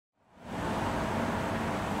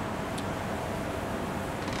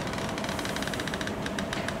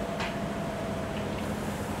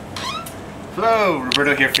Hello,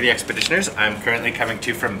 Roberto here for the Expeditioners. I'm currently coming to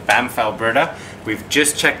you from Banff, Alberta. We've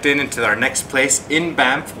just checked into our next place in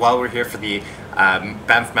Banff while we're here for the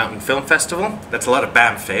Banff Mountain Film Festival. That's a lot of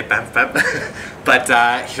Banff, eh? Banff, Banff.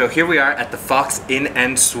 But so here we are at the Fox Inn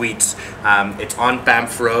and Suites. It's on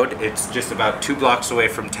Banff Road. It's just about 2 blocks away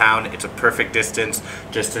from town. It's a perfect distance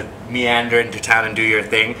just to meander into town and do your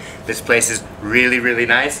thing. This place is really, really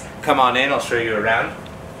nice. Come on in, I'll show you around.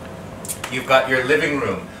 You've got your living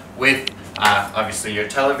room with obviously your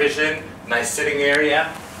television, nice sitting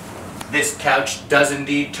area. This couch does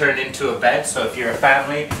indeed turn into a bed, so if you're a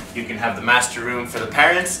family, you can have the master room for the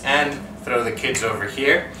parents and throw the kids over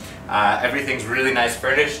here. Everything's really nice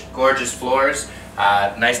furnished, gorgeous floors,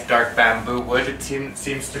 nice dark bamboo wood it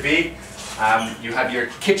seems to be. You have your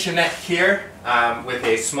kitchenette here with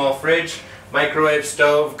a small fridge, microwave,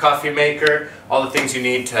 stove, coffee maker, all the things you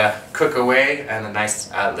need to cook away, and a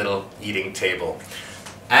nice little eating table.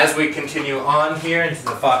 As we continue on here into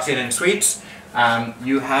the Fox Inn and Suites,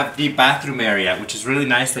 you have the bathroom area, which is really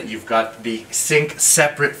nice that you've got the sink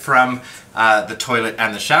separate from the toilet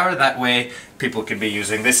and the shower. That way people can be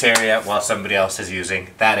using this area while somebody else is using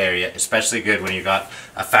that area. Especially good when you've got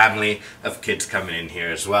a family of kids coming in here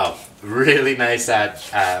as well. Really nice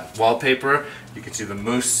wallpaper. You can see the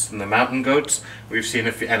moose and the mountain goats. We've seen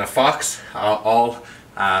and a fox, all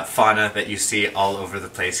fauna that you see all over the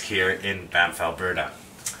place here in Banff, Alberta.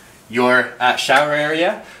 Your shower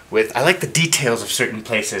area with, I like the details of certain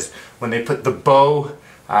places when they put the bow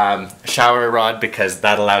shower rod, because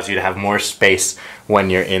that allows you to have more space when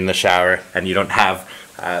you're in the shower and you don't have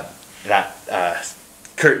that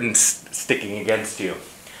curtain sticking against you.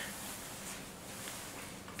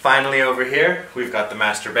 Finally over here we've got the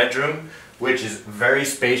master bedroom, which is very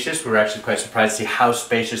spacious. We were actually quite surprised to see how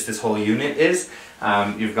spacious this whole unit is.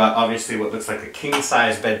 You've got obviously what looks like a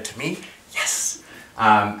king-size bed to me. Yes!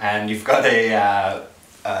 And you've got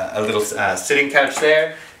a little sitting couch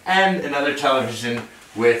there, and another television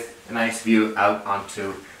with a nice view out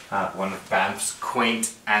onto one of Banff's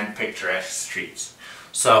quaint and picturesque streets.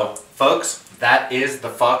 So, folks, that is the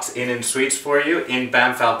Fox Inn and Suites for you in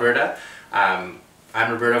Banff, Alberta. I'm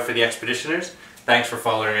Roberto for the Expeditioners. Thanks for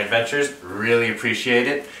following our adventures. Really appreciate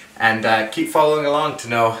it. And keep following along to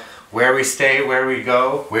know where we stay, where we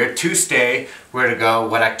go, where to stay, where to go,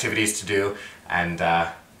 what activities to do. And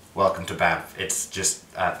welcome to Banff. It's just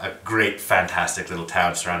a great, fantastic little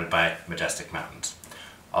town surrounded by majestic mountains.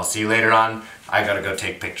 I'll see you later on. I gotta go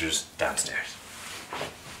take pictures downstairs.